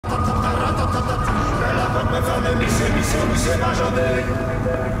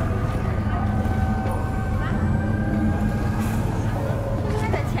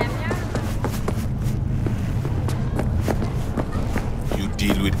You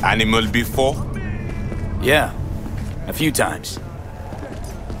deal with animal before? Yeah, a few times.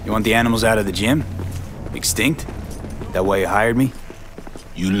 You want the animals out of the gym? Extinct? That why you hired me?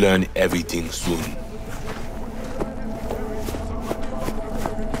 You learn everything soon.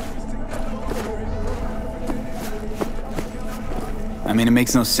 I mean, it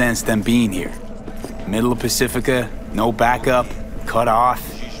makes no sense them being here. Middle of Pacifica, no backup, cut off.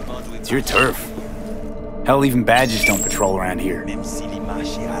 It's your turf. Hell, even badgers don't patrol around here.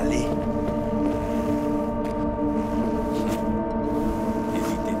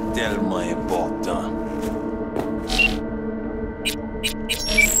 Tellement important.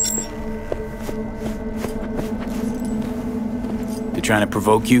 They're trying to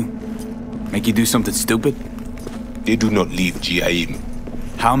provoke you? Make you do something stupid? They do not leave Giaim.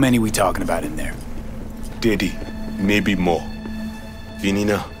 How many we talking about in there? 30, maybe more.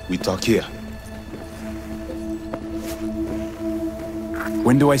 Vinina, we talk here.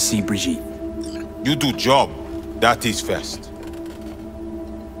 When do I see Brigitte? You do job. That is first.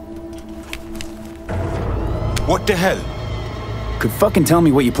 What the hell? Could fucking tell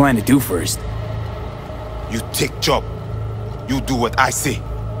me what you plan to do first. You take job. You do what I say.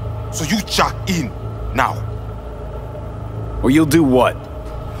 So you check in now. Or you'll do what?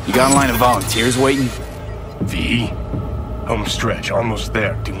 You got a line of volunteers waiting? V, home stretch, almost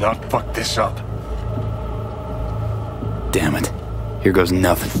there. Do not fuck this up. Damn it. Here goes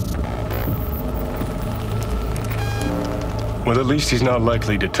nothing. Well, at least he's not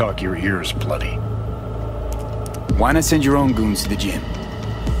likely to talk your ears bloody. Why not send your own goons to the gym?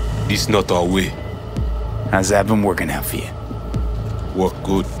 It's not our way. How's that been working out for you? Work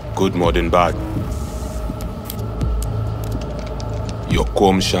good, good more than bad. Your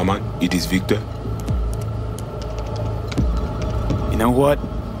Quom shaman, it is Victor. You know what?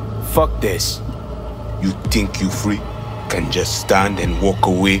 Fuck this. You think you free? Can just stand and walk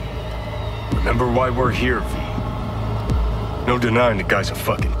away? Remember why we're here, V. No denying the guy's a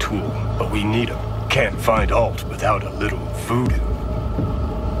fucking tool, but we need him. Can't find Alt without a little voodoo.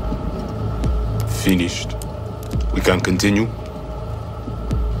 Finished. We can continue.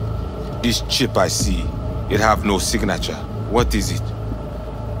 This chip I see, it have no signature. What is it?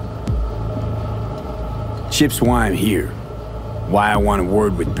 Chip's why I'm here. Why I want a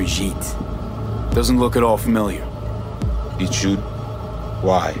word with Brigitte. Doesn't look at all familiar. It should.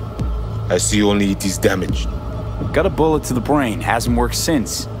 Why? I see only it is damaged. Got a bullet to the brain, hasn't worked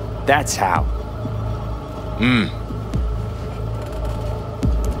since. That's how.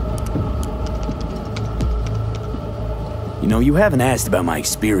 You know, you haven't asked about my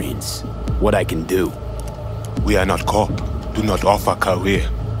experience. What I can do. We are not cop. Do not offer career.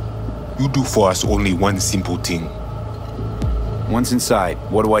 You do for us only one simple thing. Once inside,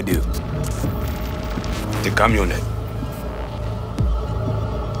 what do I do? The camionette.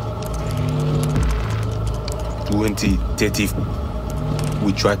 20, 30.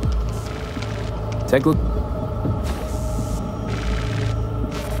 We try. Take a look.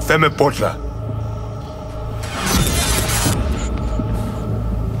 Femme porte là.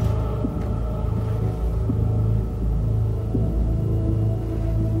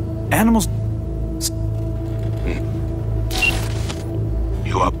 Animals.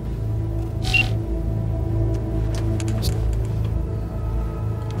 You up?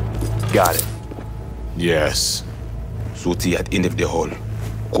 Got it. Yes. Soti at end of the hall.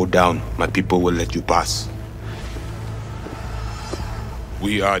 Go down. My people will let you pass.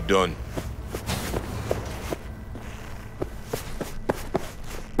 We are done.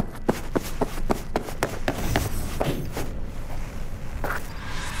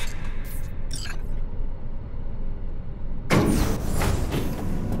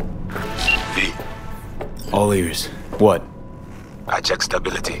 V. All ears. What? I checked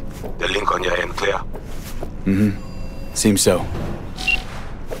stability. The link on your end clear? Seems so.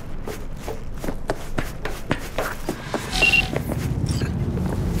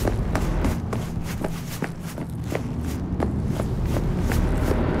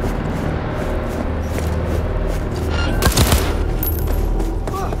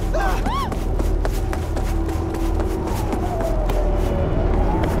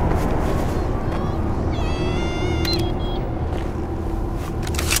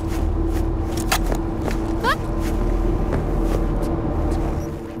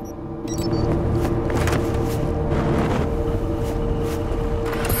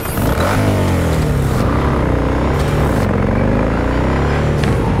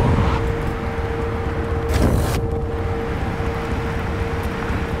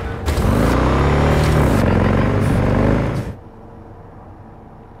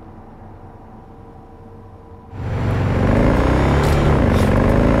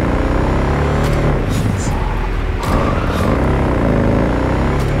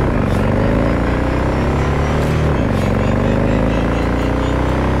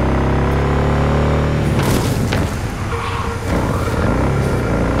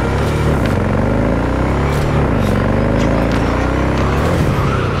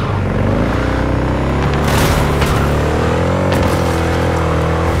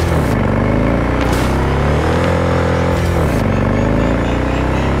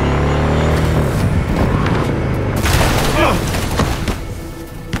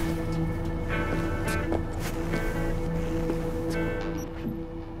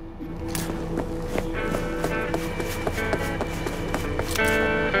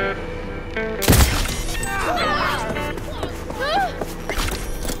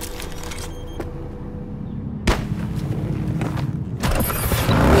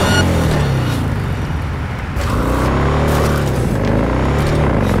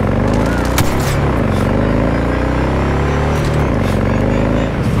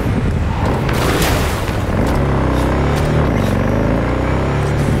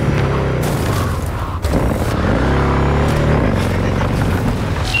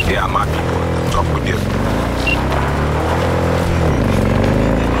 They are my people. Talk with them.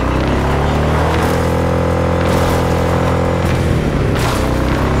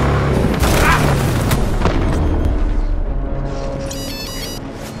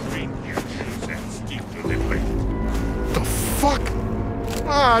 The fuck?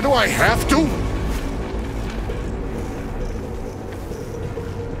 Do I have to?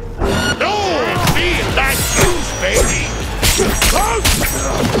 No! Feel that juice, baby!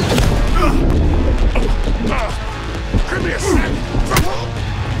 Give me a sec!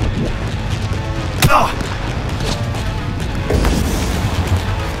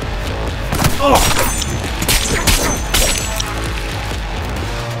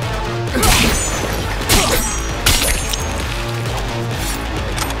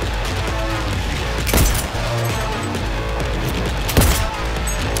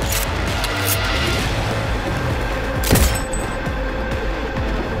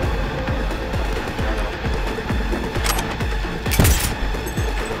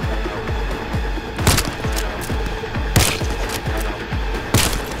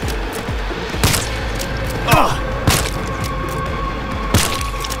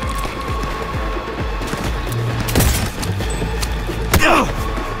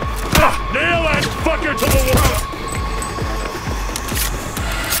 Nail that fucker to the wall!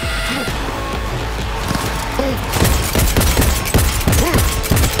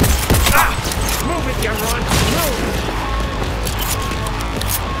 Move it, you run! Move!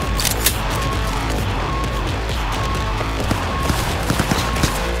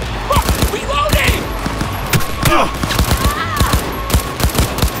 Reloading!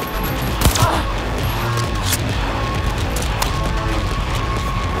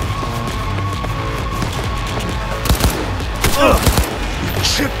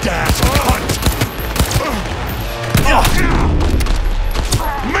 Chipped ass cunt!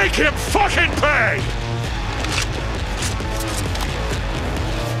 Make him fucking pay!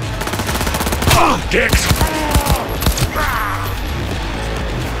 Dicks!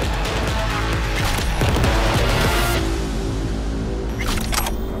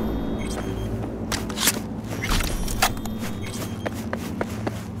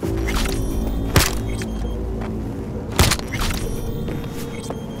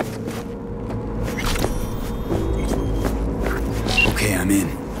 Okay, I'm in.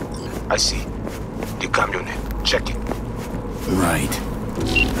 I see. The camionette. Check it. Right.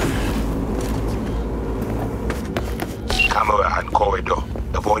 Camera and corridor.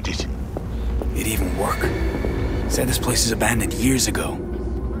 Avoid it. It even worked. Said this place is abandoned years ago.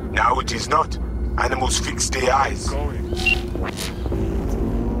 Now it is not. Animals fix their eyes. Silent.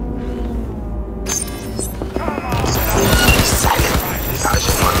 The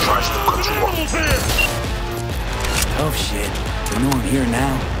Asian one tries to cut you off. Oh shit. They know I'm here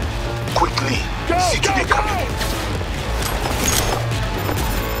now. Quickly. See to the camionette.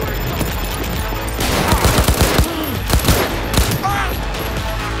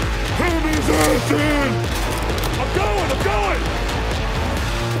 Enemy's ass in! I'm going!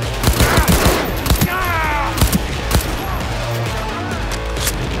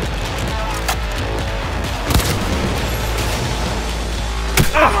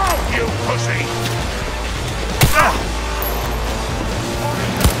 You pussy!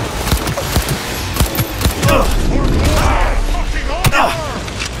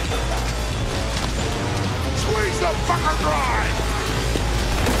 Squeeze the fucker dry!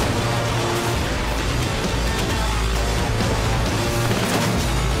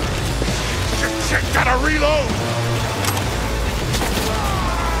 Shit, gotta reload!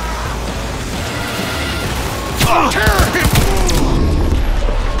 Tear him!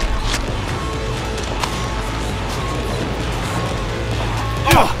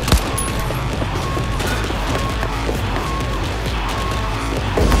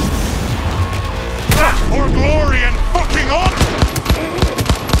 For glory and fucking honor!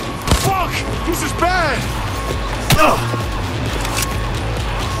 Fuck! This is bad!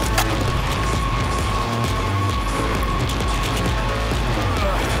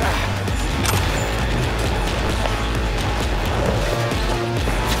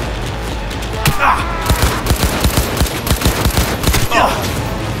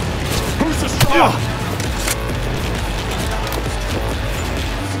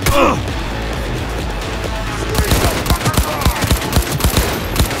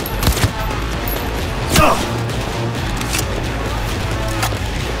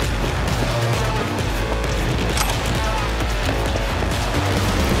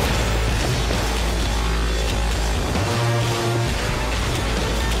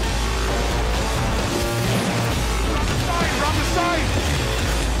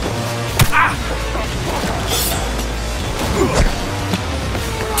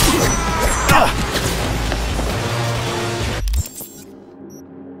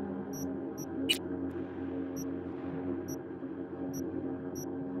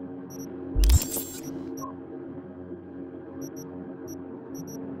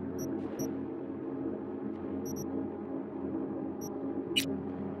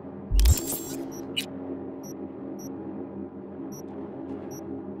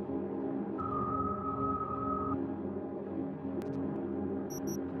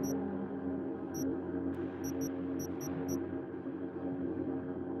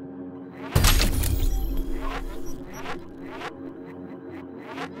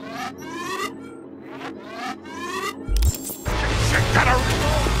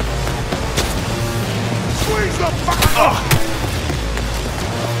 the fuck!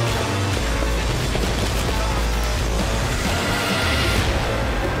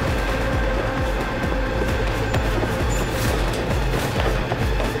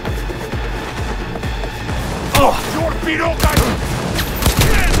 Torpedo guy!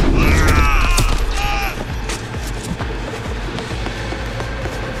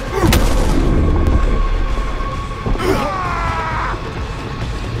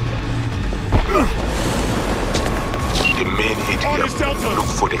 The main ATM. Look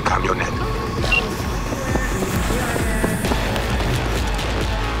for the camionette.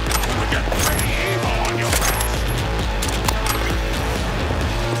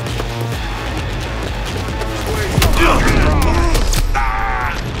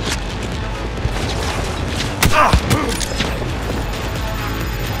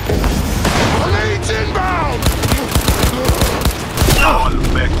 Grenades inbound! All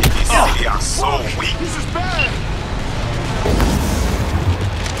back in this city are so weak. This is bad!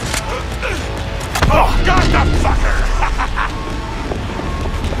 Got the fucker!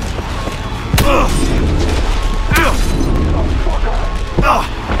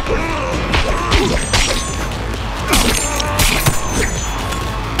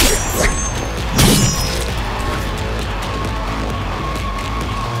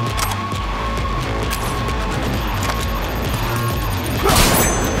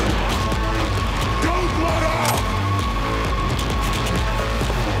 Don't let up!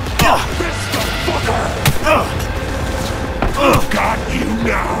 Mr. Fucker! Got you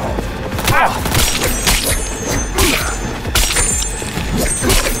now!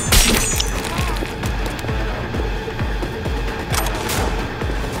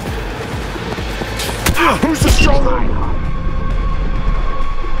 Who's the stronger?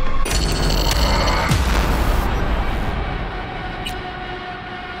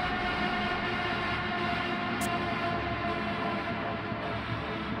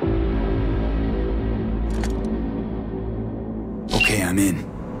 Okay, I'm in.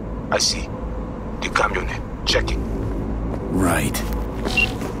 I see. The camionette. Check it. Right.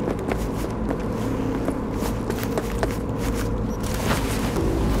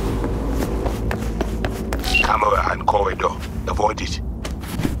 Camera and corridor. Avoid it.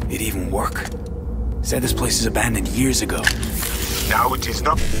 It even work. Said this place is abandoned years ago. Now it is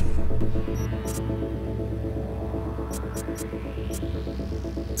not.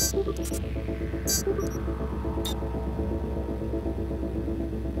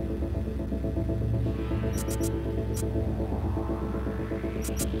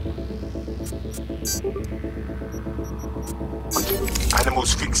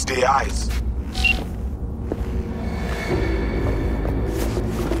 Animals fix their eyes.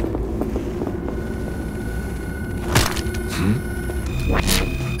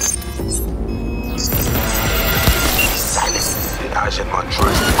 Silence. The Asian man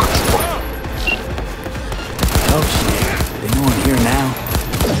tries to control. Oh shit. They know I'm here now.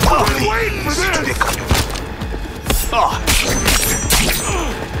 Wait for this! To the camionette.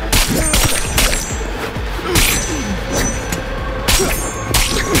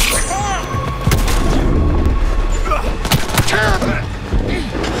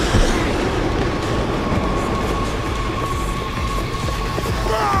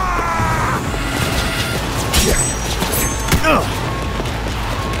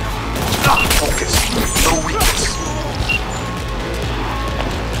 Focus. No weakness.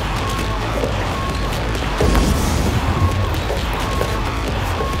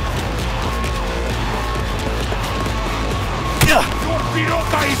 Torpedo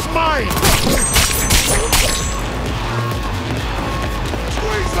guy is mine!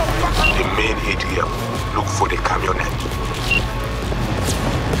 Squeeze the fucker! The main ATM. Look for the camionette.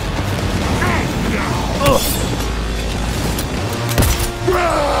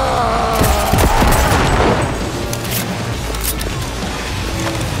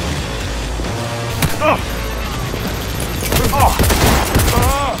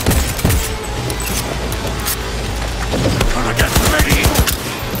 Gonna get ready!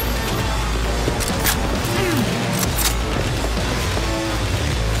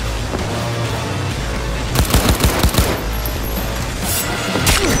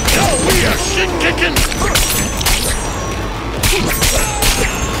 Yo, we are shit kicking!